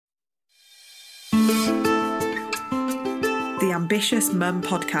The Ambitious Mum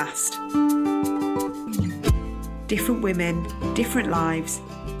Podcast. Different women, different lives,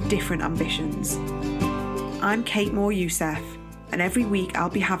 different ambitions. I'm Kate Moore Youssef, and every week I'll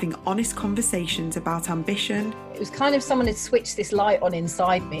be having honest conversations about ambition. It was kind of someone had switched this light on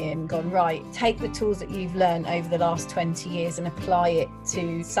inside me and gone, right, take the tools that you've learned over the last 20 years and apply it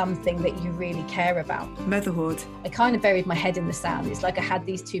to something that you really care about. Motherhood. I kind of buried my head in the sand. It's like I had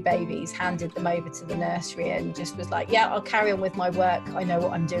these two babies, handed them over to the nursery and just was like, yeah, I'll carry on with my work. I know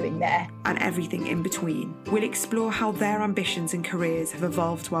what I'm doing there. And everything in between. We'll explore how their ambitions and careers have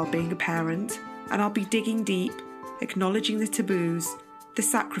evolved while being a parent, and I'll be digging deep, acknowledging the taboos, the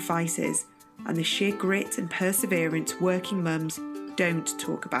sacrifices, and the sheer grit and perseverance working mums don't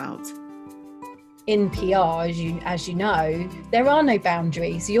talk about. In PR, as you know, there are no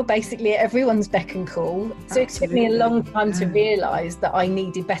boundaries. You're basically at everyone's beck and call. So Absolutely. It took me a long time to realise that I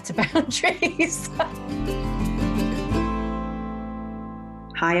needed better boundaries.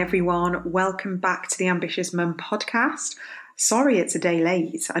 Hi everyone, welcome back to the Ambitious Mum Podcast. Sorry it's a day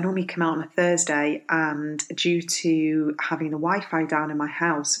late. I normally come out on a Thursday, and due to having the Wi-Fi down in my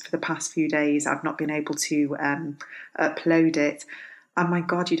house for the past few days, I've not been able to upload it. And my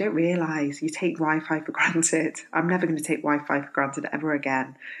God, you don't realise you take Wi-Fi for granted. I'm never going to take Wi-Fi for granted ever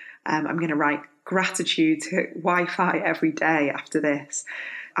again. I'm going to write gratitude to Wi-Fi every day after this.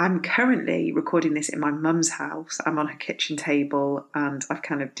 I'm currently recording this in my mum's house. I'm on her kitchen table and I've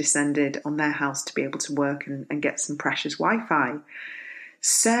kind of descended on their house to be able to work and get some precious Wi-Fi.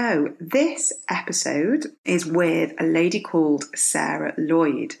 So this episode is with a lady called Sarah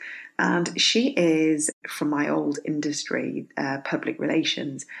Lloyd, and she is from my old industry, public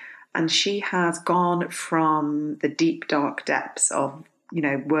relations, and she has gone from the deep dark depths of,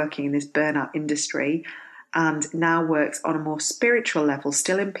 working in this burnout industry, and now works on a more spiritual level,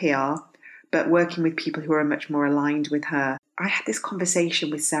 still in PR, but working with people who are much more aligned with her. I had this conversation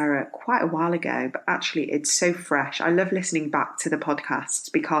with Sarah quite a while ago, but actually it's so fresh. I love listening back to the podcasts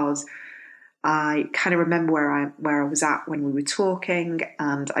because I kind of remember where I was at when we were talking,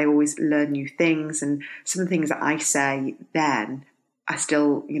 and I always learn new things, and some of the things that I say then, I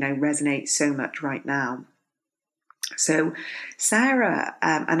still, resonate so much right now. So Sarah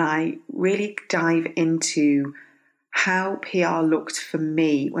and I really dive into how PR looked for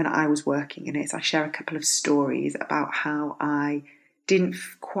me when I was working in it. I share a couple of stories about how I didn't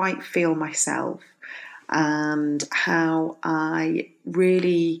quite feel myself and how I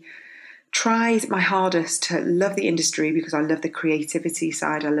really tried my hardest to love the industry because I love the creativity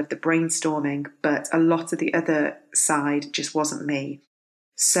side, I love the brainstorming, but a lot of the other side just wasn't me.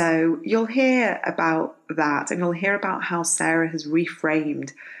 So you'll hear about that, and you'll hear about how Sarah has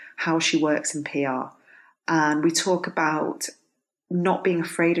reframed how she works in PR. And we talk about not being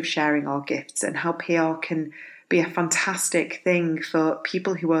afraid of sharing our gifts and how PR can be a fantastic thing for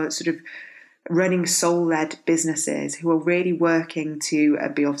people who are sort of running soul-led businesses, who are really working to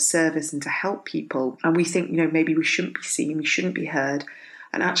be of service and to help people. And we think, maybe we shouldn't be seen, we shouldn't be heard.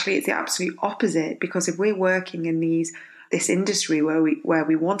 And actually it's the absolute opposite, because if we're working in this industry where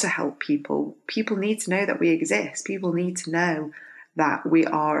we want to help people need to know that we exist. People need to know that we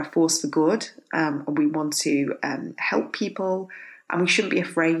are a force for good, and we want to help people, and we shouldn't be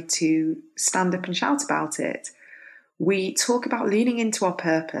afraid to stand up and shout about it. We talk about leaning into our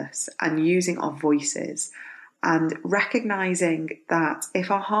purpose and using our voices and recognizing that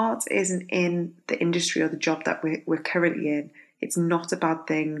if our heart isn't in the industry or the job that we're currently in, it's not a bad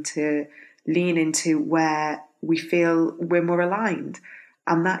thing to lean into where we feel we're more aligned.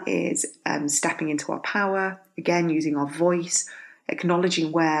 And that is stepping into our power, again, using our voice,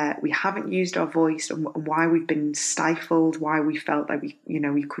 acknowledging where we haven't used our voice and why we've been stifled, why we felt like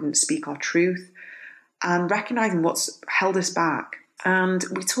we couldn't speak our truth, and recognizing what's held us back. And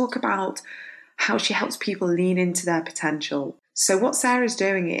we talk about how she helps people lean into their potential. So what Sarah's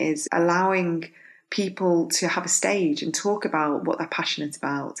doing is allowing people to have a stage and talk about what they're passionate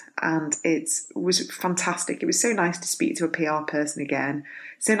about. And it was fantastic. It was so nice to speak to a PR person again.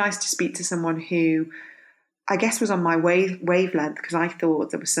 So nice to speak to someone who I guess was on my wavelength, because I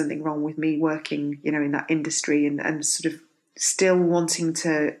thought there was something wrong with me working, in that industry and sort of still wanting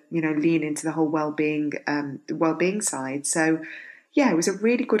to, lean into the whole well-being side. So yeah, it was a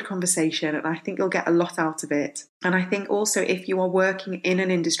really good conversation, and I think you'll get a lot out of it. And I think also if you are working in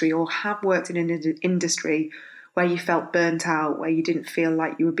an industry or have worked in an industry where you felt burnt out, where you didn't feel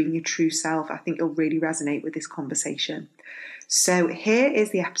like you were being your true self, I think you'll really resonate with this conversation. So here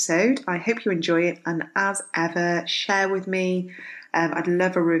is the episode. I hope you enjoy it, and as ever, share with me I'd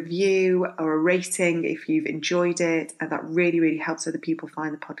love a review or a rating if you've enjoyed it, and that really, really helps other people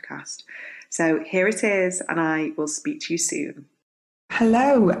find the podcast. So here it is, and I will speak to you soon.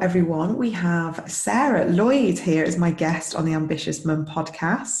 Hello, everyone. We have Sarah Lloyd here as my guest on the Ambitious Mum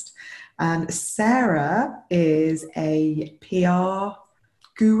podcast. And Sarah is a PR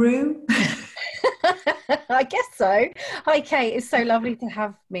guru. I guess so. Hi, Kate. It's so lovely to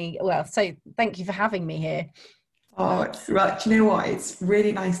have me. Well, so thank you for having me here. Oh, right. Do you know what? It's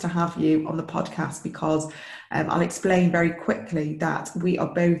really nice to have you on the podcast because I'll explain very quickly that we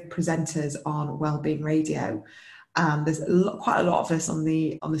are both presenters on Wellbeing Radio. And there's quite a lot of us on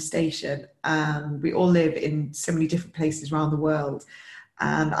the station, and we all live in so many different places around the world.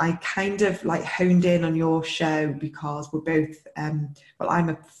 And I kind of like honed in on your show because we're both, well, I'm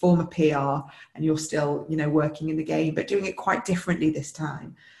a former PR and you're still, working in the game, but doing it quite differently this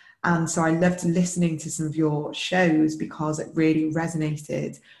time. And so I loved listening to some of your shows because it really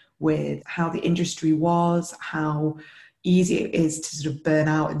resonated with how the industry was, how easy it is to sort of burn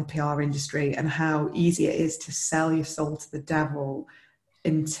out in the PR industry, and how easy it is to sell your soul to the devil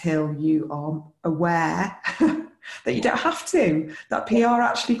until you are aware that you don't have to, that PR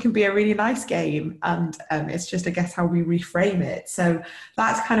actually can be a really nice game. And it's just, I guess, how we reframe it. So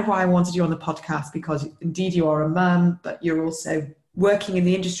that's kind of why I wanted you on the podcast, because indeed you are a mum, but you're also working in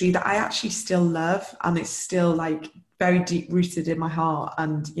the industry that I actually still love, and it's still like very deep rooted in my heart.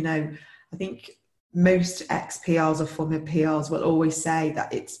 And, I think most ex-PRs or former PRs will always say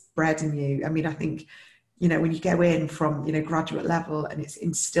that it's bred in you. I mean, I think, when you go in from, graduate level and it's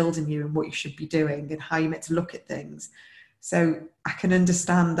instilled in you and what you should be doing and how you're meant to look at things. So I can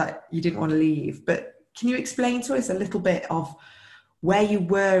understand that you didn't want to leave, but can you explain to us a little bit of where you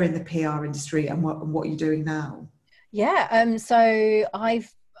were in the PR industry and what you're doing now? Yeah, so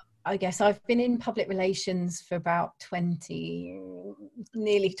I guess I've been in public relations for about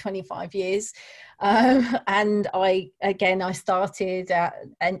nearly 25 years. And I started at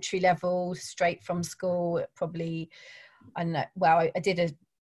entry level, straight from school, probably, I don't know, well, I did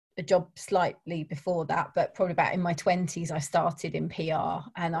a job slightly before that, but probably about in my 20s, I started in PR,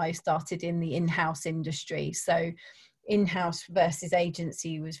 and I started in the in-house industry. So in-house versus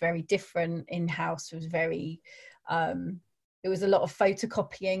agency was very different. In-house was very, it was a lot of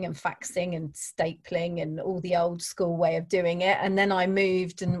photocopying and faxing and stapling and all the old school way of doing it. And then I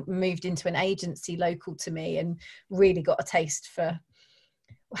moved into an agency local to me and really got a taste for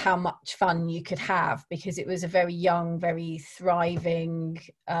how much fun you could have, because it was a very young, very thriving,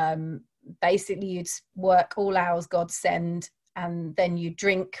 basically you'd work all hours God send, and then you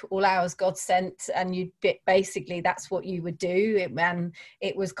drink all hours God sent, and basically that's what you would do. And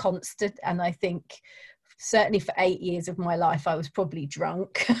it was constant. And I think certainly for 8 years of my life, I was probably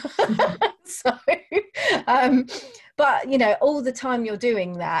drunk. So, but, all the time you're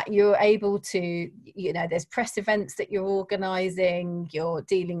doing that, you're able to, there's press events that you're organising, you're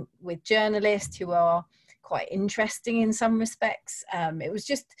dealing with journalists who are quite interesting in some respects. It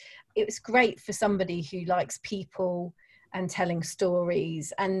was great for somebody who likes people and telling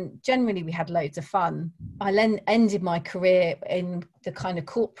stories, and generally we had loads of fun. I ended my career in the kind of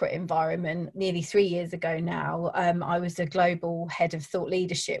corporate environment nearly 3 years ago now. I was a global head of thought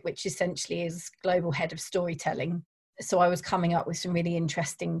leadership, which essentially is global head of storytelling. So I was coming up with some really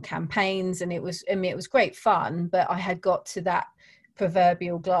interesting campaigns, and it was great fun, but I had got to that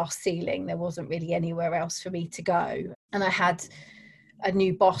proverbial glass ceiling. There wasn't really anywhere else for me to go. And I had a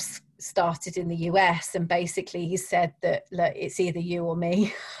new boss started in the US, and basically he said that, look, it's either you or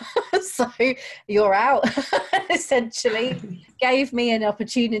me. So you're out. Essentially gave me an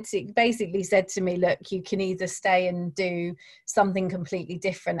opportunity, basically said to me, look, you can either stay and do something completely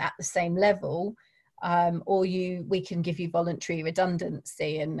different at the same level, or we can give you voluntary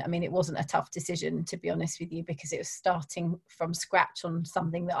redundancy. And I mean, it wasn't a tough decision, to be honest with you, because it was starting from scratch on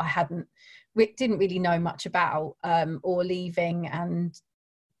something that I didn't really know much about, or leaving and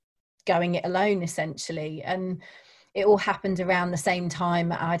going it alone essentially. And it all happened around the same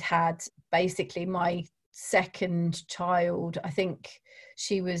time I'd had basically my second child. I think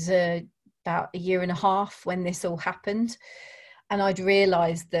she was about a year and a half when this all happened, and I'd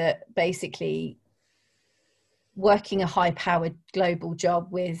realized that basically working a high-powered global job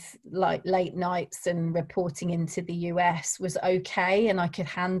with like late nights and reporting into the US was okay, and I could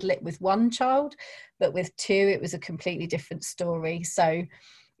handle it with one child, but with two it was a completely different story. So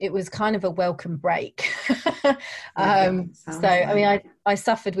it was kind of a welcome break. I mean, I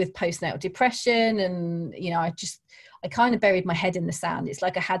suffered with postnatal depression, and I kind of buried my head in the sand. It's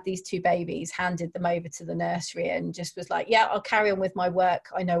like I had these two babies, handed them over to the nursery and just was like, yeah, I'll carry on with my work.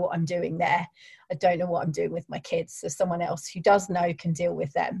 I know what I'm doing there. I don't know what I'm doing with my kids. So someone else who does know can deal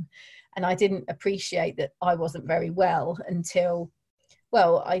with them. And I didn't appreciate that I wasn't very well until,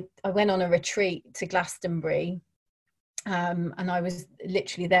 well, I went on a retreat to Glastonbury. And I was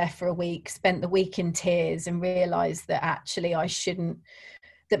literally there for a week, spent the week in tears, and realised that actually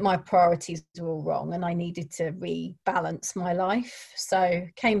that my priorities were all wrong and I needed to rebalance my life. So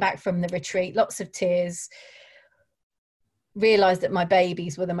came back from the retreat, lots of tears, realised that my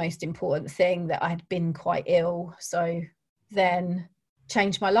babies were the most important thing, that I had been quite ill. So then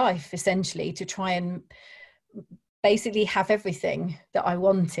changed my life essentially to try and basically have everything that I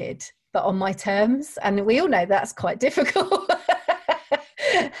wanted, but on my terms. And we all know that's quite difficult.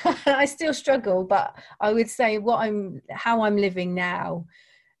 I still struggle, but I would say how I'm living now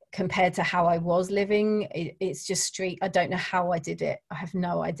compared to how I was living, it's just street. I don't know how I did it. I have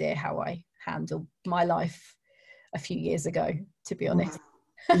no idea how I handled my life a few years ago, to be honest.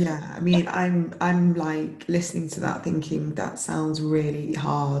 Yeah, I mean, I'm like listening to that thinking that sounds really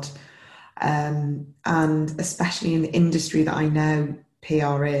hard. And especially in the industry that I know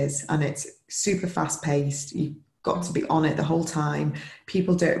PR is, and it's super fast paced. You've got to be on it the whole time.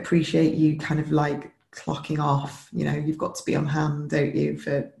 People don't appreciate you kind of like clocking off. You know, you've got to be on hand, don't you,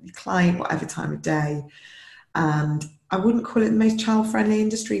 for your client, whatever time of day. And I wouldn't call it the most child-friendly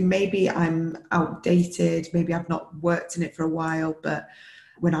industry. Maybe I'm outdated. Maybe I've not worked in it for a while. But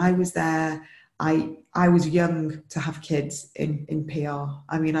when I was there, I was young to have kids in PR.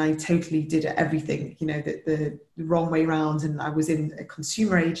 I mean, I totally did everything, you know, the wrong way round. And I was in a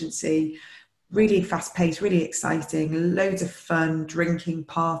consumer agency, really fast paced, really exciting, loads of fun, drinking,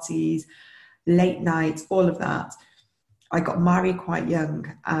 parties, late nights, all of that. I got married quite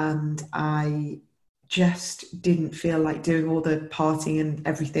young and I just didn't feel like doing all the partying and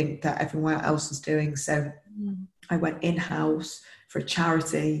everything that everyone else was doing. So I went in-house for a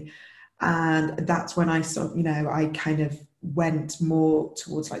charity. And that's when I saw, you know, I kind of went more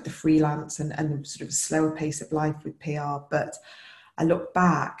towards like the freelance and sort of a slower pace of life with PR. But I look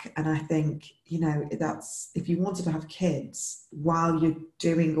back and I think, you know, that's, if you wanted to have kids while you're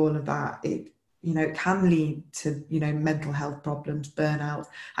doing all of that, it, you know, it can lead to, you know, mental health problems, burnout.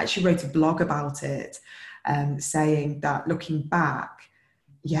 I actually wrote a blog about it, saying that looking back,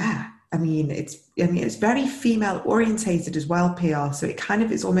 yeah, I mean, it's very female orientated as well, PR. So it kind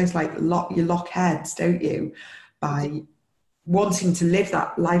of is almost like you lock heads, don't you, by wanting to live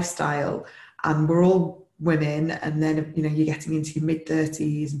that lifestyle. And we're all women, and then, you know, you're getting into your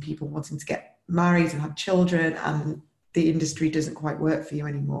mid-30s and people wanting to get married and have children, and the industry doesn't quite work for you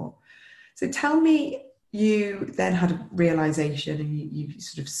anymore. So tell me, you then had a realization and you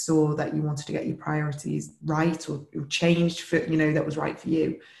sort of saw that you wanted to get your priorities right or changed for, you know, that was right for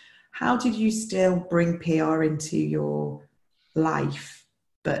you. How did you still bring PR into your life,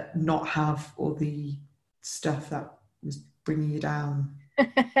 but not have all the stuff that was bringing you down?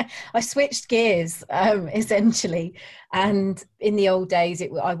 I switched gears, essentially. And in the old days,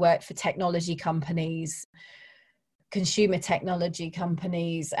 I worked for technology companies, consumer technology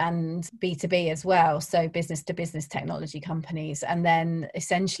companies, and B2B as well. So business to business technology companies. And then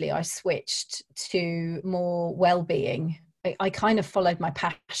essentially I switched to more well-being. I kind of followed my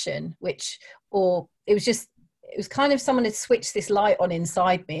passion, it was kind of someone had switched this light on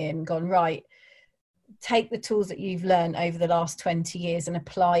inside me and gone, right, take the tools that you've learned over the last 20 years and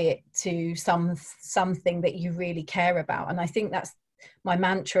apply it to something that you really care about. And I think that's my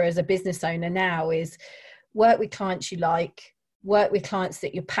mantra as a business owner now, is work with clients you like, work with clients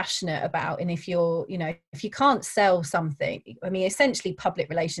that you're passionate about. And if you can't sell something, I mean, essentially public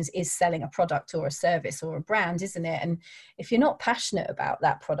relations is selling a product or a service or a brand, isn't it? And if you're not passionate about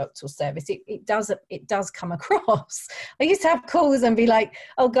that product or service, it does come across. I used to have calls and be like,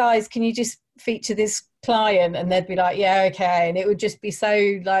 oh guys, can you just feature this client? And they'd be like, yeah, okay. And it would just be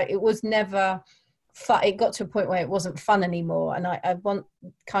so like, it was never fun. It got to a point where it wasn't fun anymore. And I want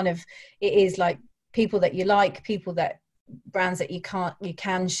kind of, it is like people that you like, brands that you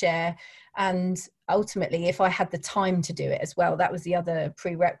can share. And ultimately, if I had the time to do it as well, that was the other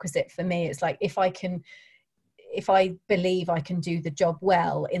prerequisite for me. It's like, if I believe I can do the job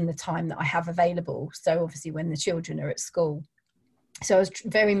well in the time that I have available. So obviously when the children are at school. So I was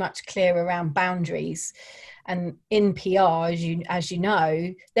very much clear around boundaries. And in PR, as you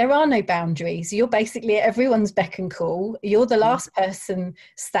know, there are no boundaries. You're basically at everyone's beck and call. You're the last person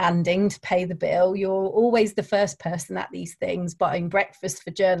standing to pay the bill. You're always the first person at these things, buying breakfast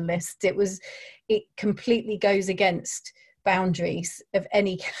for journalists. It completely goes against boundaries of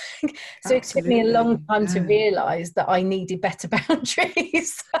any kind. So it took me a Absolutely. long time to Yeah. realise that I needed better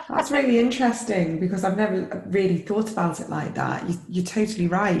boundaries. That's really interesting because I've never really thought about it like that. You're totally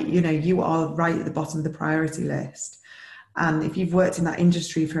right. You know, you are right at the bottom of the priority list. And if you've worked in that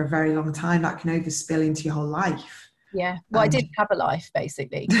industry for a very long time, that can overspill into your whole life. Yeah. Well, I didn't have a life,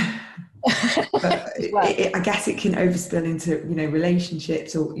 basically. But Well, I guess it can overspill into, you know,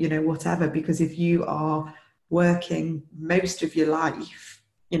 relationships or, you know, whatever, because if you are working most of your life,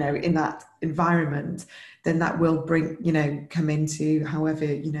 you know, in that environment, then that will bring, you know, come into however,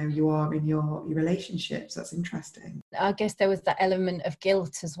 you know, you are in your relationships. That's interesting. I guess there was that element of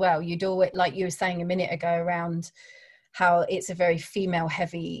guilt as well. You'd always, like you were saying a minute ago, around how it's a very female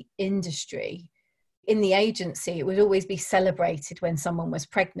heavy industry. In the agency, it would always be celebrated when someone was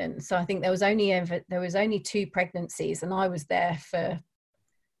pregnant. So I think there was only 2 pregnancies, and I was there for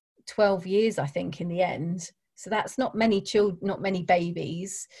 12 years, I think, in the end. So that's not many children, not many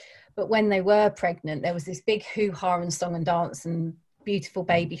babies. But when they were pregnant, there was this big hoo-ha and song and dance and beautiful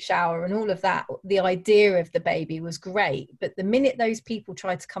baby shower and all of that. The idea of the baby was great, but the minute those people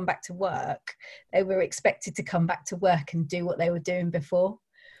tried to come back to work, they were expected to come back to work and do what they were doing before.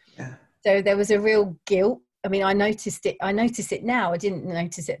 Yeah. So there was a real guilt. I mean, I notice it now. I didn't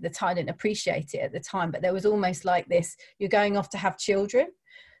notice it at the time, I didn't appreciate it at the time, but there was almost like this, you're going off to have children,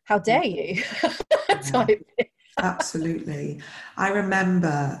 how dare you? Type. Absolutely. I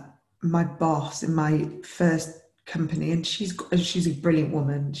remember my boss in my first company, and she's a brilliant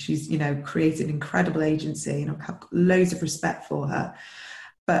woman. She's, you know, created an incredible agency, and I have loads of respect for her.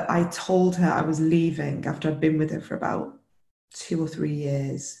 But I told her I was leaving after I'd been with her for about 2 or 3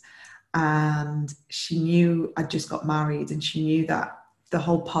 years. And she knew I'd just got married, and she knew that the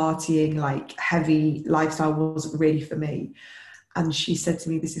whole partying, like heavy lifestyle wasn't really for me. And she said to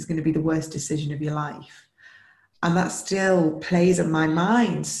me, "This is going to be the worst decision of your life." And that still plays in my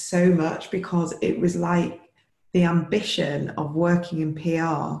mind so much, because it was like the ambition of working in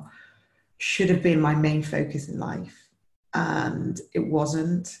PR should have been my main focus in life. And it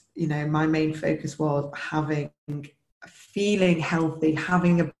wasn't. You know, my main focus was feeling healthy,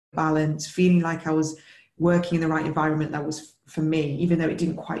 having a balance, feeling like I was working in the right environment that was for me, even though it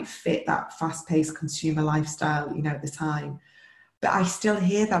didn't quite fit that fast-paced consumer lifestyle, you know, at the time. But I still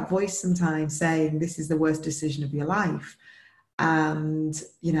hear that voice sometimes saying, "This is the worst decision of your life." And,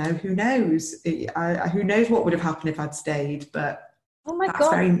 you know, who knows? Who knows what would have happened if I'd stayed? But Oh my that's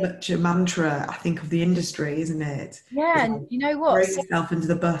God. very much a mantra, I think, of the industry, isn't it? Yeah, and you know what? Throw yourself into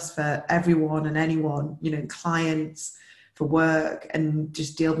the bus for everyone and anyone, you know, clients, for work, and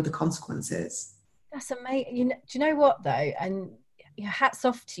just deal with the consequences. That's amazing. Do you know what though? And hats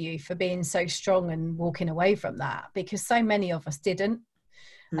off to you for being so strong and walking away from that, because so many of us didn't.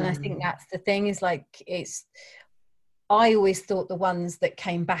 And I think that's the thing, is like, I always thought the ones that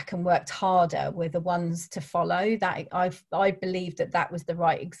came back and worked harder were the ones to follow. That I believed that was the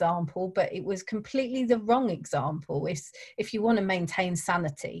right example, but it was completely the wrong example. If you want to maintain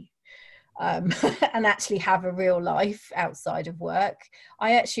sanity, and actually have a real life outside of work.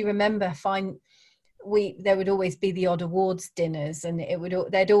 I actually remember there would always be the odd awards dinners, and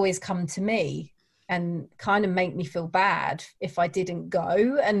they'd always come to me and kind of make me feel bad if I didn't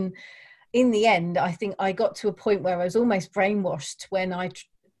go. And in the end, I think I got to a point where I was almost brainwashed when I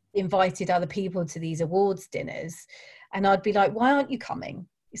invited other people to these awards dinners, and I'd be like, "Why aren't you coming?"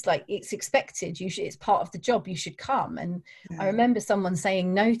 It's like, it's expected. It's part of the job. You should come. And I remember someone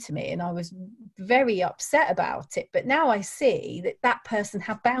saying no to me, and I was very upset about it. But now I see that person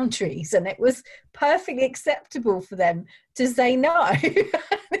had boundaries, and it was perfectly acceptable for them to say no.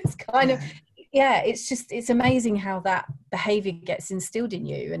 It's kind of, it's amazing how that behavior gets instilled in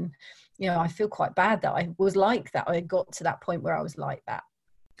you. And, you know, I feel quite bad that I was like that. I got to that point where I was like that.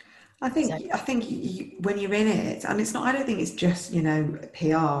 I think when you're in it, and it's not, I don't think it's just, you know,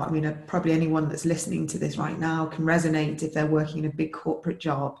 PR. I mean, probably anyone that's listening to this right now can resonate if they're working in a big corporate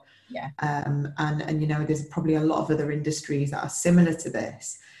job. Yeah. And you know, there's probably a lot of other industries that are similar to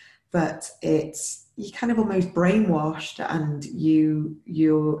this, but you kind of almost brainwashed, and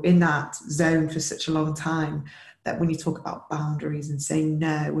you're in that zone for such a long time that when you talk about boundaries and saying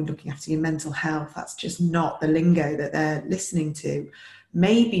no and looking after your mental health, that's just not the lingo that they're listening to.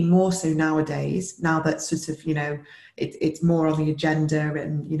 Maybe more so nowadays, now that sort of, you know, it's more on the agenda,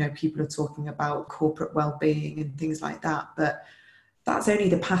 and, you know, people are talking about corporate well-being and things like that. But that's only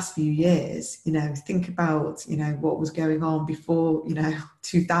the past few years. You know, think about, you know, what was going on before, you know,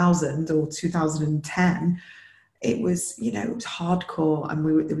 2000 or 2010. It was, you know, it was hardcore, and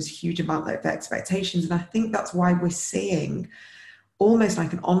there was a huge amount of expectations. And I think that's why we're seeing almost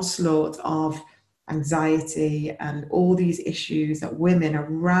like an onslaught of anxiety and all these issues that women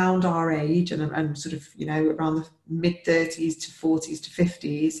around our age and sort of, you know, around the mid 30s to 40s to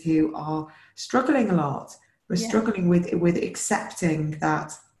 50s who are struggling a lot. We're struggling with accepting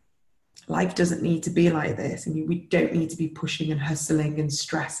that life doesn't need to be like this, and we don't need to be pushing and hustling and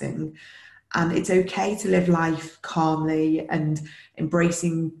stressing. And it's okay to live life calmly and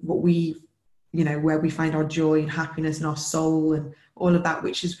embracing what we, you know, where we find our joy and happiness and our soul and all of that,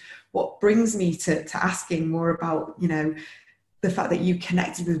 which is what brings me to asking more about, you know, the fact that you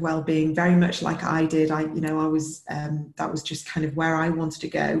connected with well-being very much like I did. I was, that was just kind of where I wanted to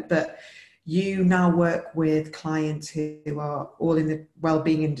go. But you now work with clients who are all in the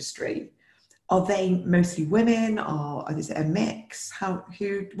well-being industry. Are they mostly women, or is it a mix?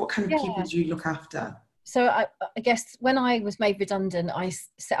 What kind of people do you look after? So I guess when I was made redundant, I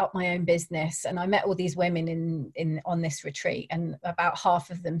set up my own business, and I met all these women on this retreat, and about half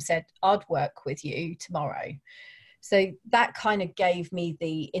of them said, "I'd work with you tomorrow." So that kind of gave me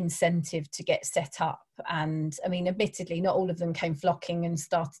the incentive to get set up. And I mean, admittedly, not all of them came flocking and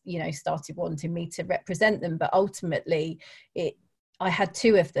started wanting me to represent them, but ultimately I had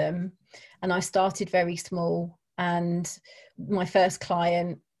two of them, and I started very small. And my first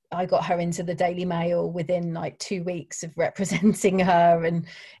client, I got her into the Daily Mail within like 2 weeks of representing her. And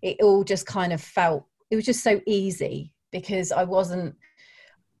it all just kind of felt, it was just so easy because I wasn't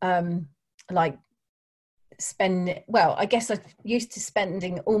I guess I used to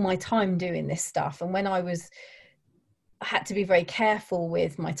spending all my time doing this stuff. And when I had to be very careful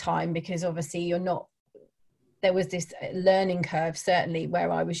with my time, because obviously there was this learning curve, certainly,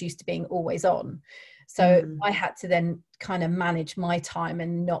 where I was used to being always on. So I had to then kind of manage my time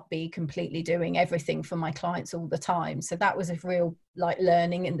and not be completely doing everything for my clients all the time. So that was a real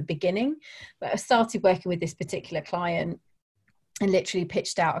learning in the beginning. But I started working with this particular client and literally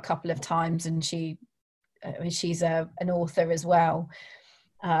pitched out a couple of times, and she's an author as well.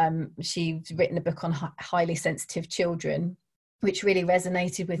 She's written a book on highly sensitive children, which really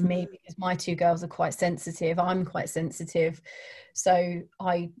resonated with me because my two girls are quite sensitive. I'm quite sensitive. So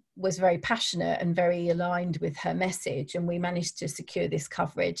I was very passionate and very aligned with her message, and we managed to secure this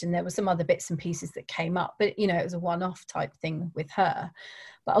coverage. And there were some other bits and pieces that came up, but it was a one-off type thing with her.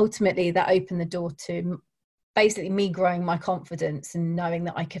 But ultimately that opened the door to basically me growing my confidence and knowing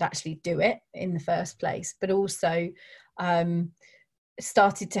that I could actually do it in the first place, but also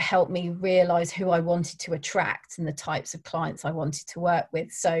started to help me realize who I wanted to attract and the types of clients I wanted to work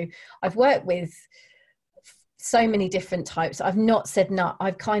with. So I've worked with so many different types. I've not said no.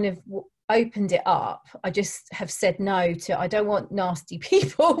 I've kind of opened it up. I just have said no to, I don't want nasty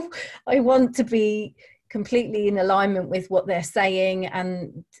people. I want to be completely in alignment with what they're saying,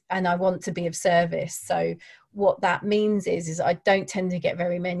 and I want to be of service. So what that means is I don't tend to get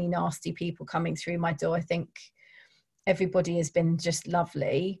very many nasty people coming through my door. I think everybody has been just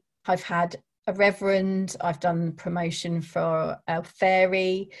lovely. I've had a reverend, I've done promotion for a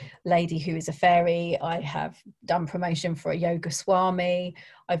fairy lady who is a fairy, I have done promotion for a yoga swami,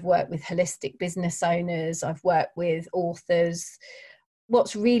 I've worked with holistic business owners, I've worked with authors.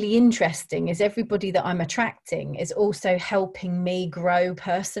 What's really interesting is everybody that I'm attracting is also helping me grow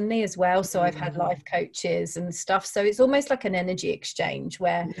personally as well. So I've had life coaches and stuff. So it's almost like an energy exchange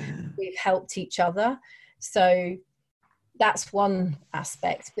where we've helped each other. So that's one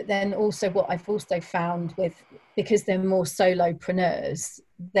aspect. But then also what I've also found because they're more solopreneurs,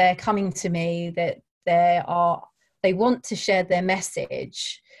 they're coming to me that they want to share their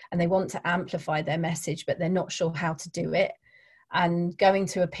message and they want to amplify their message, but they're not sure how to do it. And going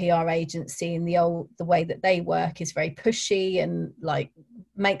to a PR agency and the way that they work is very pushy and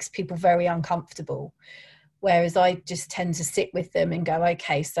makes people very uncomfortable. Whereas I just tend to sit with them and go,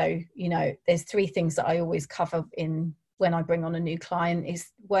 okay, so, there's 3 things that I always cover when I bring on a new client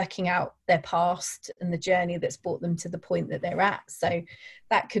is working out their past and the journey that's brought them to the point that they're at. So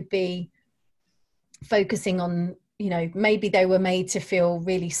that could be focusing on, maybe they were made to feel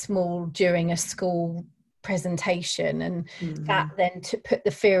really small during a school presentation, and that then to put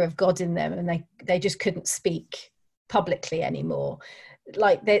the fear of God in them, and they just couldn't speak publicly anymore.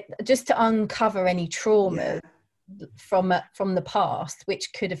 Just to uncover any trauma from the past,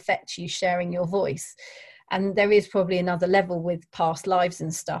 which could affect you sharing your voice. And there is probably another level with past lives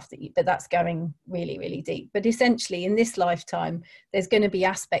and stuff but that's going really, really deep. But essentially in this lifetime, there's going to be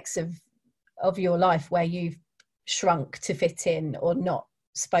aspects of your life where you've shrunk to fit in or not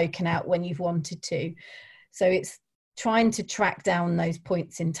spoken out when you've wanted to. So it's trying to track down those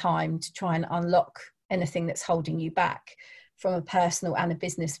points in time to try and unlock anything that's holding you back from a personal and a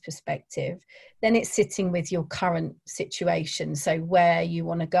business perspective. Then it's sitting with your current situation. So where you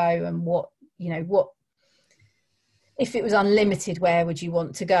want to go and what what if it was unlimited, where would you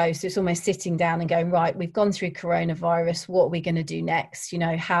want to go? So it's almost sitting down and going, right, we've gone through coronavirus, what are we going to do next?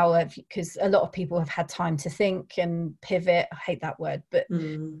 Because a lot of people have had time to think and pivot. I hate that word, but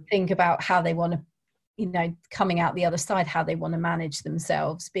think about how they want to, coming out the other side, how they want to manage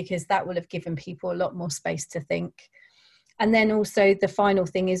themselves, because that will have given people a lot more space to think. And then also the final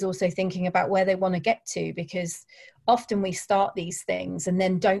thing is also thinking about where they want to get to, because often we start these things and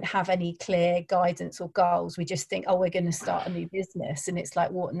then don't have any clear guidance or goals. We just think, oh, we're going to start a new business. And it's like,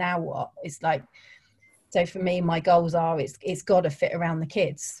 what now? What? It's like, so for me, my goals are, it's got to fit around the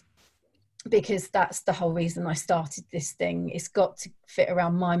kids, because that's the whole reason I started this thing. It's got to fit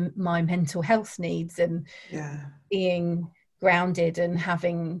around my mental health needs and being grounded and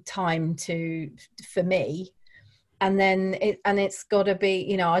having time for me. And then it's got to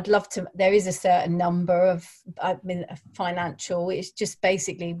be, I'd love to, there is a certain number of, financial, it's just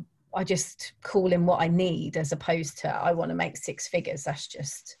basically, I just call in what I need, as opposed to I want to make 6 figures. That's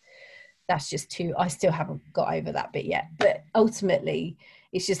just too, I still haven't got over that bit yet. But ultimately,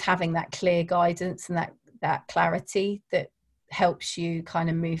 it's just having that clear guidance and that clarity that helps you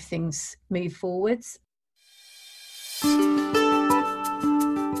kind of move forwards.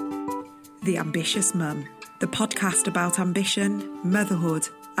 The Ambitious Mum, the podcast about ambition, motherhood,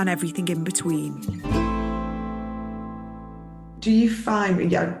 and everything in between. Do you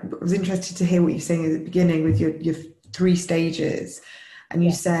find, I was interested to hear what you're saying at the beginning with your 3 stages, and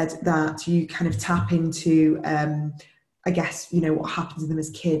you said that you kind of tap into, I guess, what happens to them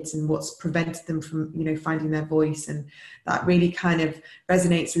as kids and what's prevented them from, finding their voice. And that really kind of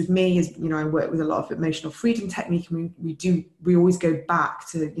resonates with me, as, I work with a lot of emotional freedom technique, and we always go back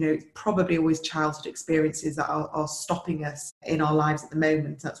to, it's probably always childhood experiences that are stopping us in our lives at the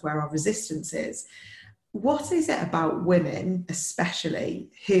moment. That's where our resistance is. What is it about women,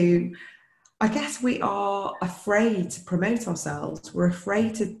 especially, who, I guess, we are afraid to promote ourselves? We're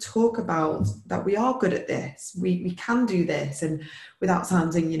afraid to talk about that we are good at this, we can do this, and without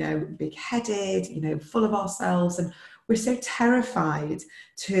sounding, big-headed, full of ourselves. And we're so terrified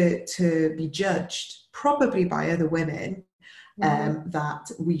to be judged, probably by other women,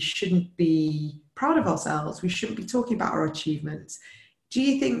 that we shouldn't be proud of ourselves. We shouldn't be talking about our achievements. Do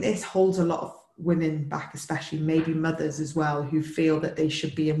you think this holds a lot of women back, especially maybe mothers as well, who feel that they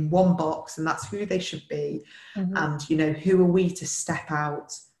should be in one box and that's who they should be? And who are we to step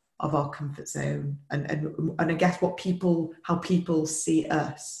out of our comfort zone and I guess how people see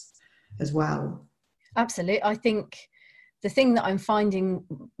us as well? Absolutely. I think the thing that I'm finding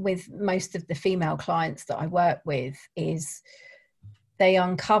with most of the female clients that I work with is they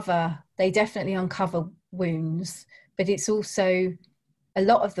definitely uncover wounds, but it's also, a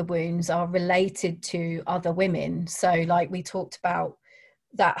lot of the wounds are related to other women. So like we talked about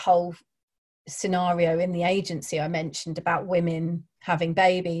that whole scenario in the agency I mentioned about women having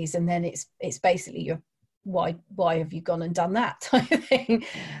babies, and then it's basically why have you gone and done that type of thing.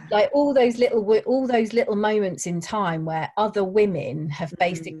 Like all those little moments in time where other women have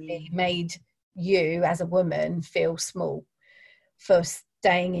basically made you as a woman feel small for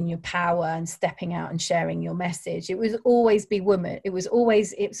staying in your power and stepping out and sharing your message. It was always women.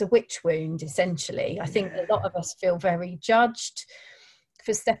 It's a witch wound, essentially. I think a lot of us feel very judged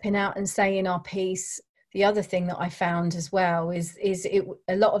for stepping out and saying our piece. The other thing that I found as well is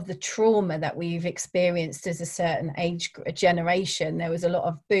a lot of the trauma that we've experienced as a certain age generation. There was a lot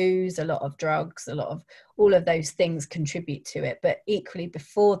of booze, a lot of drugs, a lot of all of those things contribute to it. But equally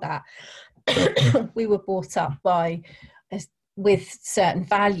before that, we were brought up with certain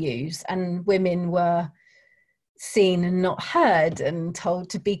values, and women were seen and not heard and told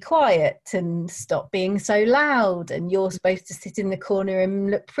to be quiet and stop being so loud, and you're supposed to sit in the corner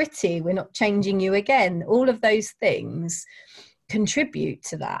and look pretty, we're not changing you again. All of those things contribute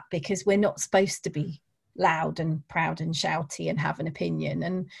to that, because we're not supposed to be loud and proud and shouty and have an opinion.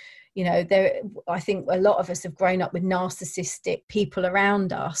 And I think a lot of us have grown up with narcissistic people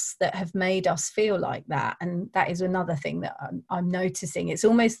around us that have made us feel like that. And that is another thing that I'm noticing. It's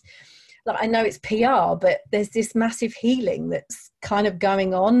almost like, I know it's PR, but there's this massive healing that's kind of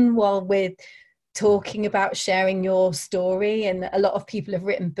going on while we're talking about sharing your story. And a lot of people have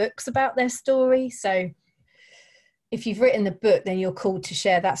written books about their story. So if you've written the book, then you're called to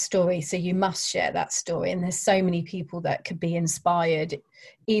share that story. So you must share that story. And there's so many people that could be inspired,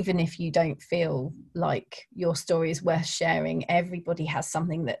 even if you don't feel like your story is worth sharing. Everybody has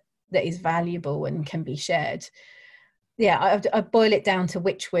something that is valuable and can be shared. Yeah, I boil it down to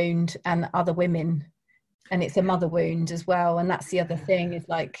witch wound and other women. And it's a mother wound as well. And that's the other thing, is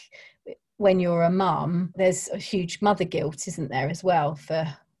like, when you're a mum, there's a huge mother guilt, isn't there, as well, for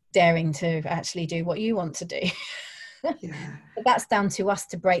daring to actually do what you want to do. Yeah. But that's down to us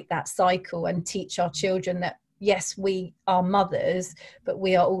to break that cycle and teach our children that, yes, we are mothers, but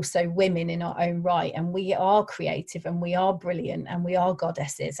we are also women in our own right, and we are creative, and we are brilliant, and we are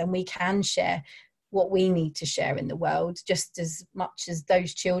goddesses, and we can share what we need to share in the world just as much as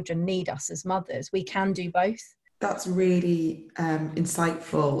those children need us as mothers. We can do both. That's really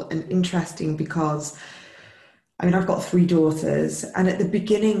insightful and interesting, because I mean, I've got 3 daughters, and at the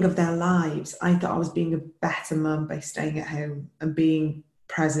beginning of their lives, I thought I was being a better mum by staying at home and being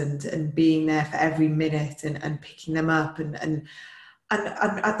present and being there for every minute and picking them up. And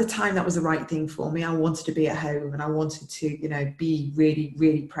at the time, that was the right thing for me. I wanted to be at home, and I wanted to, be really,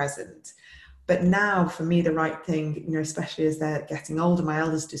 really present. But now, for me, the right thing, especially as they're getting older, my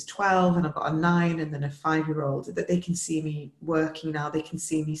eldest is 12, and I've got a 9 and then a 5-year-old, that they can see me working now. They can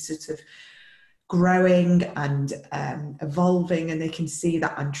see me sort of growing and evolving, and they can see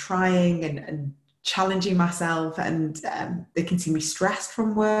that I'm trying and challenging myself, and they can see me stressed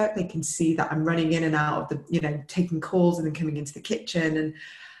from work. They can see that I'm running in and out of the, taking calls and then coming into the kitchen. And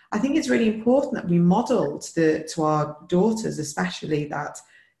I think it's really important that we model to our daughters, especially, that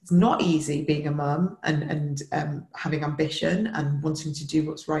it's not easy being a mum and having ambition and wanting to do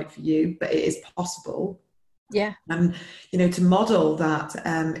what's right for you, but it is possible. Yeah. And, to model that,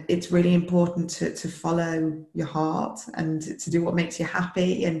 it's really important to follow your heart and to do what makes you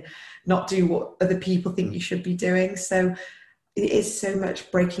happy and not do what other people think you should be doing. So it is so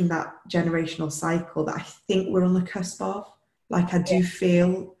much breaking that generational cycle that I think we're on the cusp of. Like, I do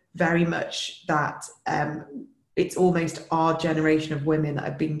feel very much that it's almost our generation of women that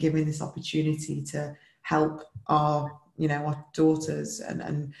have been given this opportunity to help our daughters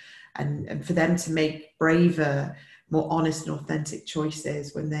and for them to make braver, more honest and authentic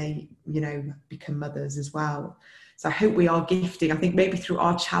choices when they, become mothers as well. So I hope we are gifting, I think maybe through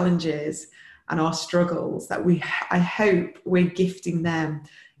our challenges and our struggles, that I hope we're gifting them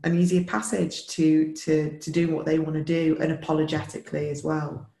an easier passage to do what they want to do, and unapologetically as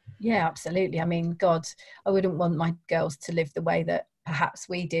well. Yeah, absolutely. I mean, God, I wouldn't want my girls to live the way that perhaps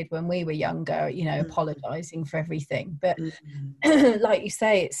we did when we were younger, apologizing for everything. But like you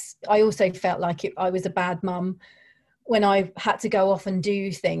say, I also felt like I was a bad mum when I had to go off and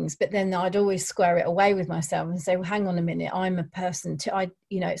do things, but then I'd always square it away with myself and say, well, hang on a minute, I'm a person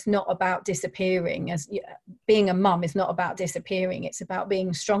it's not about disappearing. As being a mum is not about disappearing. It's about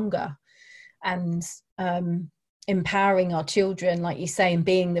being stronger and empowering our children, like you say, and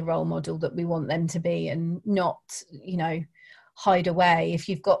being the role model that we want them to be, and not, hide away. If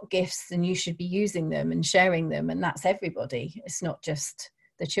you've got gifts, then you should be using them and sharing them, and that's everybody. It's not just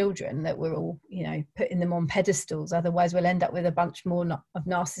the children that we're all, putting them on pedestals. Otherwise, we'll end up with a bunch more of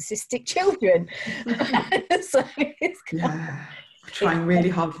narcissistic children. So I'm trying really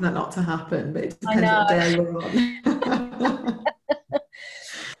hard for that not to happen, but it depends what day we're on.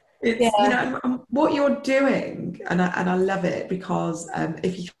 It's what you're doing, and I love it, because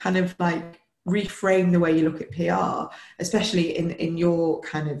if you kind of like reframe the way you look at PR, especially in your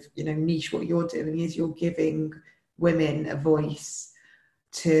kind of niche, what you're doing is you're giving women a voice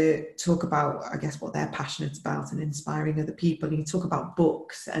to talk about, I guess, what they're passionate about and inspiring other people. And you talk about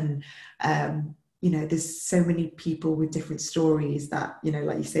books, and there's so many people with different stories that,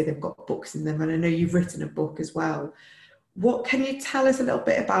 like you say, they've got books in them, and I know you've written a book as well. What can you tell us a little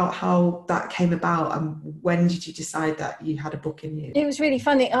bit about how that came about, and when did you decide that you had a book in you? It was really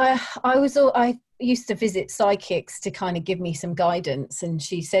funny. I used to visit psychics to kind of give me some guidance, and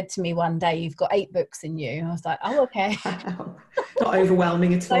she said to me one day, "You've got 8 books in you." I was like, "Oh, okay." Not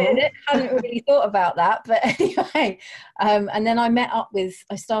overwhelming at all. I hadn't really thought about that, but anyway. And then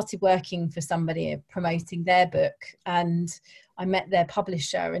I started working for somebody promoting their book, and I met their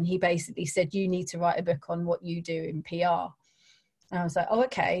publisher, and he basically said, "You need to write a book on what you do in PR." And I was like, "Oh,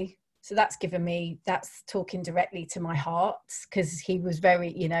 okay." So that's talking directly to my heart, because he was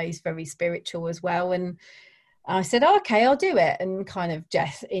very, he's very spiritual as well. And I said, "Oh, okay, I'll do it," and kind of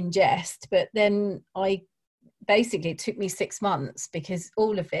in jest. But then it took me 6 months, because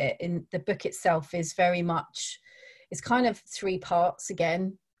all of it in the book itself is very much, it's kind of 3 parts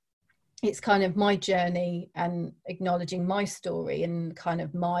again. It's kind of my journey and acknowledging my story and kind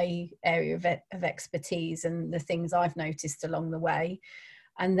of my area of expertise and the things I've noticed along the way.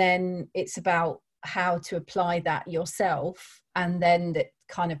 And then it's about how to apply that yourself, and then the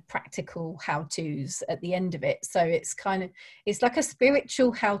kind of practical how-tos at the end of it. So it's like a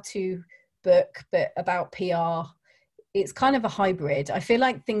spiritual how-to book, but about PR it's kind of a hybrid. I feel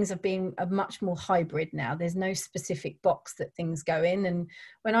like things are being a much more hybrid now. There's no specific box that things go in. And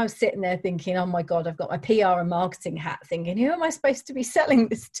when I was sitting there thinking, oh my God, I've got my PR and marketing hat, thinking, who am I supposed to be selling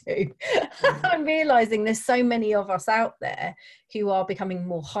this to? I'm realizing there's so many of us out there who are becoming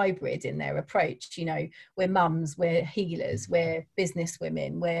more hybrid in their approach. You know, we're mums, we're healers, we're business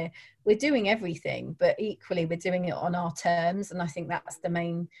women, we're doing everything, but equally we're doing it on our terms. And I think that's the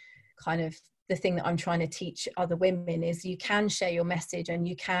main kind of the thing that I'm trying to teach other women is you can share your message and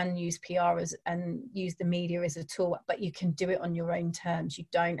you can use PR and use the media as a tool, but you can do it on your own terms. You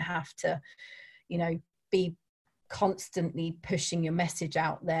don't have to, you know, be constantly pushing your message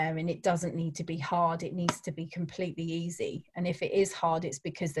out there, and it doesn't need to be hard. It needs to be completely easy. And if it is hard, it's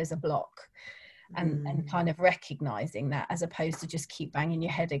because there's a block. And kind of recognizing that, as opposed to just keep banging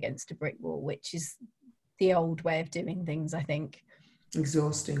your head against a brick wall, which is the old way of doing things, I think.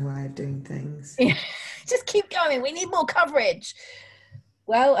 Exhausting way of doing things. Yeah. Just keep going, we need more coverage.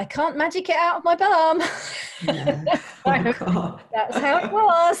 Well, I can't magic it out of my bum. Yeah. Oh, God. That's how it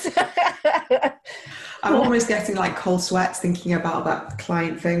was. I'm almost getting like cold sweats thinking about that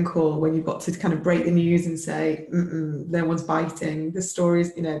client phone call when you've got to kind of break the news and say, no one's biting. The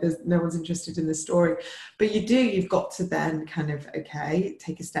story's, you know, there's no one's interested in the story. But you've got to then kind of, okay,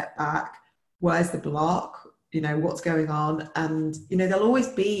 take a step back. Where's the block? You know, what's going on? And, you know, there'll always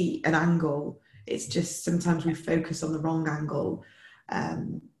be an angle. It's just sometimes we focus on the wrong angle.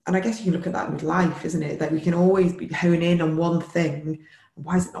 And I guess you can look at that with life, isn't it? That we can always be honing in on one thing.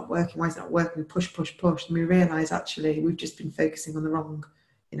 Why is it not working? Why is it not working? We push. And we realise actually we've just been focusing on the wrong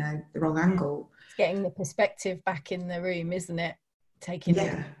angle. It's getting the perspective back in the room, isn't it? Taking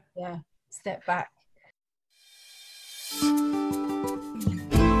step back.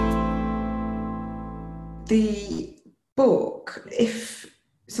 The book, if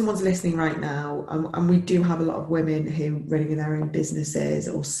someone's listening right now, and we do have a lot of women who are running their own businesses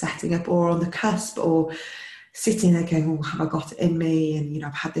or setting up or on the cusp or sitting there going, oh, have I got it in me? And, you know,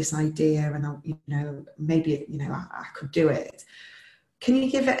 I've had this idea and, you know, maybe, you know, I could do it. Can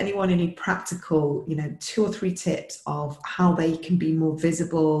you give anyone any practical, you know, 2 or 3 tips of how they can be more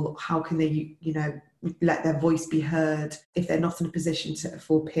visible? How can they, you know, let their voice be heard? If they're not in a position to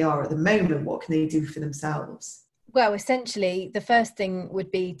afford PR at the moment, what can they do for themselves? Well, essentially, the first thing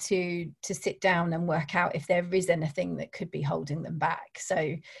would be to sit down and work out if there is anything that could be holding them back. So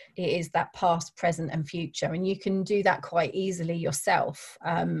it is that past, present and future. And you can do that quite easily yourself.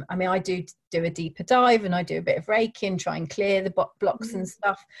 I mean, I do a deeper dive and I do a bit of Reiki, try and clear the blocks and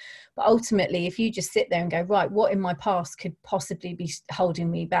stuff. But ultimately, if you just sit there and go, right, what in my past could possibly be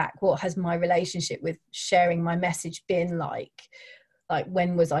holding me back? What has my relationship with sharing my message been like? Like,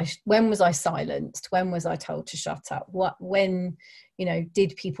 when was I silenced? When was I told to shut up? When, you know,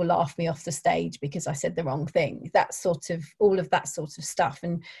 did people laugh me off the stage because I said the wrong thing? All of that sort of stuff.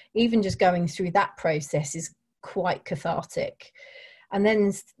 And even just going through that process is quite cathartic. And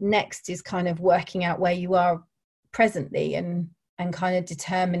then next is kind of working out where you are presently and kind of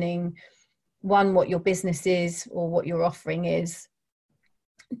determining, 1, what your business is or what your offering is.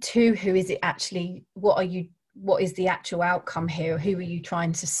 2, who is it actually? What is the actual outcome here? Who are you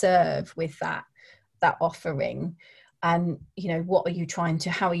trying to serve with that offering? And, you know,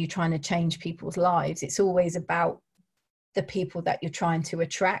 how are you trying to change people's lives? It's always about the people that you're trying to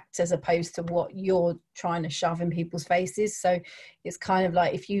attract, as opposed to what you're trying to shove in people's faces. So it's kind of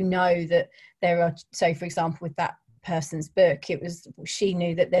like, if you know that there are, so for example, with that person's book, she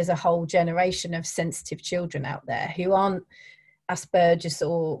knew that there's a whole generation of sensitive children out there who aren't Asperger's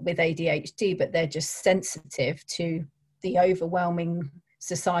or with ADHD, but they're just sensitive to the overwhelming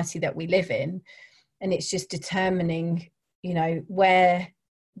society that we live in. And it's just determining, you know, where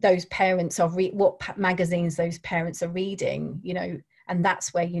those parents are, what magazines those parents are reading, you know, and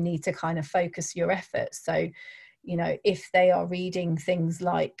that's where you need to kind of focus your efforts. So, you know, if they are reading things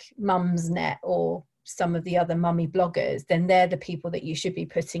like Mumsnet or some of the other mummy bloggers, then they're the people that you should be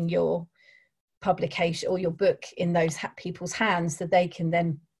putting your publication or your book in those people's hands, so they can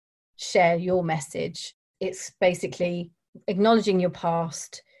then share your message. It's basically acknowledging your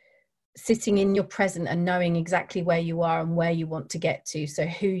past, sitting in your present and knowing exactly where you are and where you want to get to. So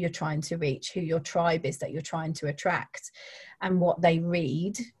who you're trying to reach, who your tribe is that you're trying to attract, and what they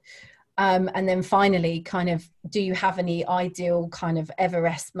read. And then finally, kind of, do you have any ideal kind of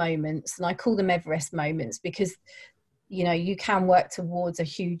Everest moments? And I call them Everest moments because, you know, you can work towards a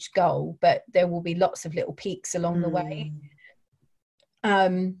huge goal, but there will be lots of little peaks along the way.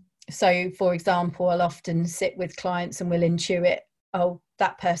 So, for example, I'll often sit with clients and we'll intuit, oh,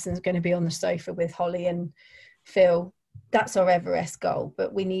 that person's going to be on the sofa with Holly and Phil. That's our Everest goal,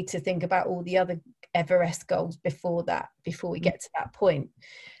 but we need to think about all the other Everest goals before we get to that point.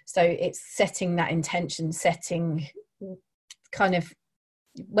 So it's setting that intention, setting kind of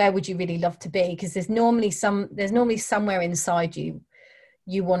where would you really love to be, because there's normally somewhere inside you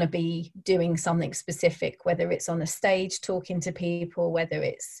want to be doing something specific, whether it's on a stage talking to people, whether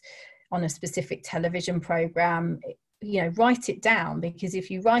it's on a specific television program. Write it down, because if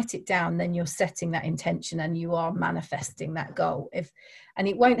you write it down, then you're setting that intention and you are manifesting that goal. And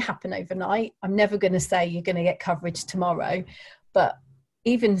it won't happen overnight. I'm never going to say you're going to get coverage tomorrow, but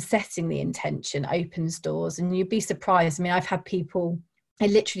even setting the intention opens doors, and you'd be surprised. I mean, I've had people, they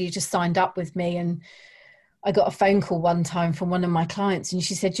literally just signed up with me, and I got a phone call one time from one of my clients, and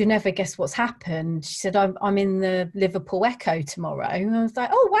she said, "You'll never guess what's happened." She said, I'm in the Liverpool Echo tomorrow. And I was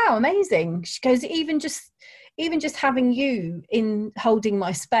like, "Oh, wow, amazing." She goes, even just having you in holding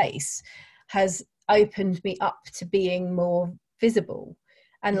my space has opened me up to being more visible.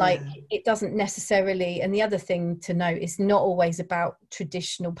 And it doesn't necessarily, and the other thing to note is not always about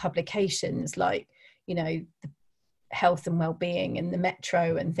traditional publications like, the health and well-being and the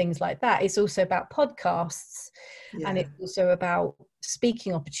Metro and things like that. It's also about podcasts, and it's also about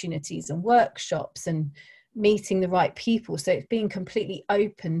speaking opportunities and workshops and meeting the right people. So it's being completely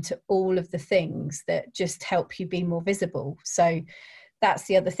open to all of the things that just help you be more visible. So that's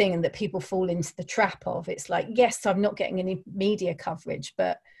the other thing, and that people fall into the trap of. It's like, yes, I'm not getting any media coverage,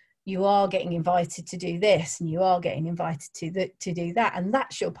 but you are getting invited to do this, and you are getting invited to do that, and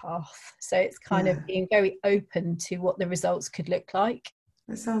that's your path. So it's kind of being very open to what the results could look like.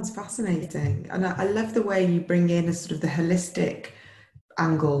 That sounds fascinating. And I love the way you bring in a sort of the holistic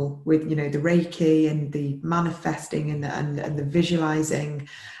angle with, the Reiki and the manifesting and the visualizing.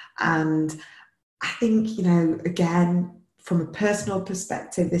 And I think, again, from a personal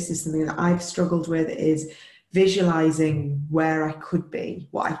perspective, this is something that I've struggled with, is visualizing where I could be,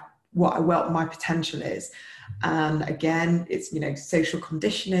 what my potential is. And again, it's, social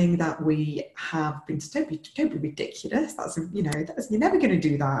conditioning that we have been to, don't be ridiculous. That's, you're never going to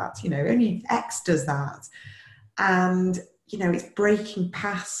do that. Only X does that. And, it's breaking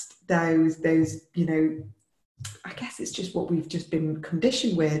past those, I guess it's just what we've just been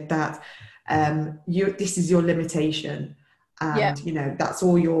conditioned with, that this is your limitation. And, that's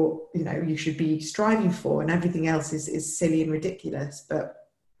all you should be striving for, and everything else is silly and ridiculous. But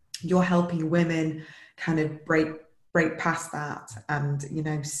you're helping women kind of break past that and,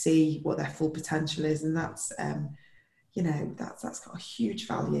 see what their full potential is. And that's, that's got a huge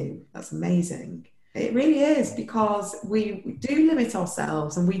value. That's amazing. It really is, because we do limit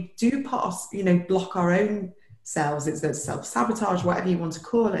ourselves, and we do block our own selves. It's a self-sabotage, whatever you want to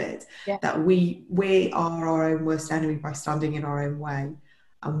call it, that we are our own worst enemy by standing in our own way.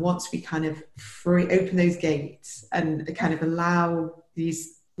 And once we kind of open those gates and kind of allow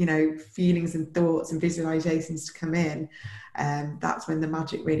these feelings and thoughts and visualizations to come in, that's when the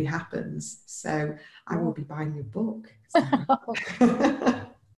magic really happens. So I will be buying your book. So.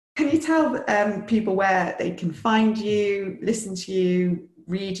 Can you tell people where they can find you, listen to you,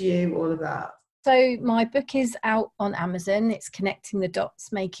 read you, all of that? So my book is out on Amazon. It's Connecting the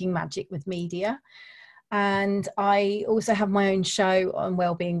Dots, Making Magic with Media. And I also have my own show on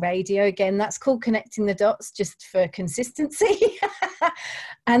Wellbeing Radio. Again, that's called Connecting the Dots, just for consistency.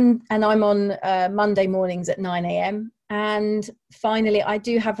 and I'm on Monday mornings at 9 a.m. And finally, I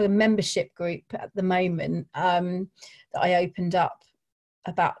do have a membership group at the moment that I opened up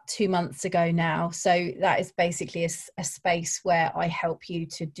about 2 months ago now. So that is basically a space where I help you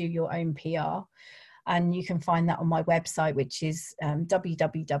to do your own PR. And you can find that on my website, which is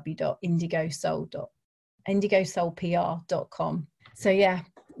www.indigosoulpr.com. So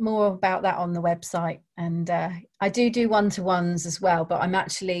more about that on the website. And I do one-to-ones as well, but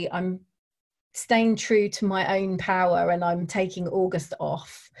I'm staying true to my own power, and I'm taking August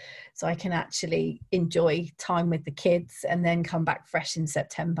off so I can actually enjoy time with the kids and then come back fresh in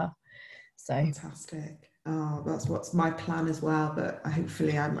September. So fantastic. Oh, that's what's my plan as well, but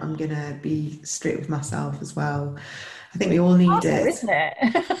hopefully I'm going to be straight with myself as well. I think we all need it, isn't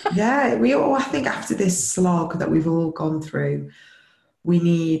it? we all, I think after this slog that we've all gone through, we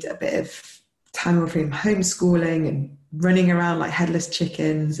need a bit of time away from homeschooling and running around like headless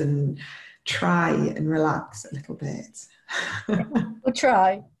chickens, and try and relax a little bit. We'll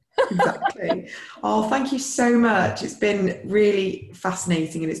try. Exactly. Oh, thank you so much. It's been really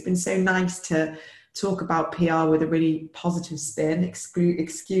fascinating, and it's been so nice to talk about PR with a really positive spin.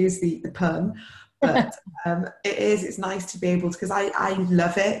 Excuse the pun, but it's nice to be able to, because I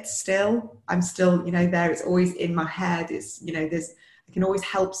love it still. I'm still, there. It's always in my head. It's, I can always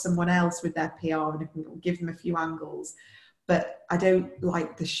help someone else with their PR, and I can give them a few angles. but I don't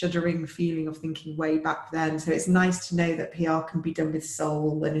like the shuddering feeling of thinking way back then. So it's nice to know that PR can be done with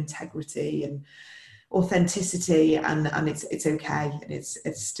soul and integrity and authenticity, and it's okay, and it's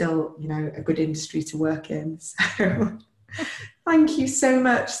still, you know, a good industry to work in. So thank you so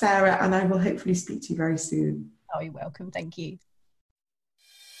much, Sarah, and I will hopefully speak to you very soon. Oh, you're welcome. Thank you.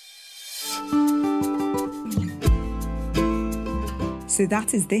 So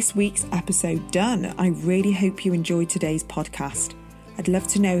that is this week's episode done. I really hope you enjoyed today's podcast. I'd love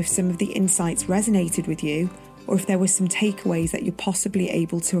to know if some of the insights resonated with you, or if there were some takeaways that you're possibly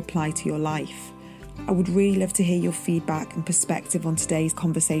able to apply to your life. I would really love to hear your feedback and perspective on today's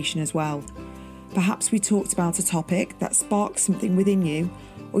conversation as well. Perhaps we talked about a topic that sparked something within you,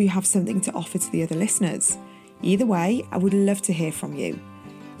 or you have something to offer to the other listeners. Either way, I would love to hear from you.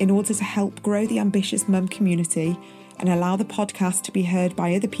 In order to help grow the Ambitious Mum community and allow the podcast to be heard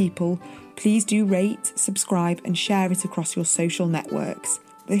by other people, please do rate, subscribe and share it across your social networks.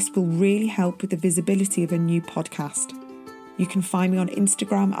 This will really help with the visibility of a new podcast. You can find me on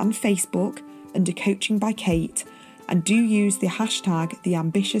Instagram and Facebook under Coaching by Kate, and do use the hashtag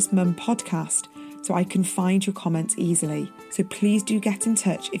 #TheAmbitiousMumPodcast so I can find your comments easily. So please do get in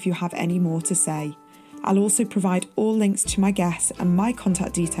touch if you have any more to say. I'll also provide all links to my guests and my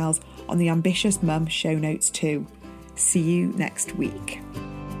contact details on the Ambitious Mum show notes too. See you next week.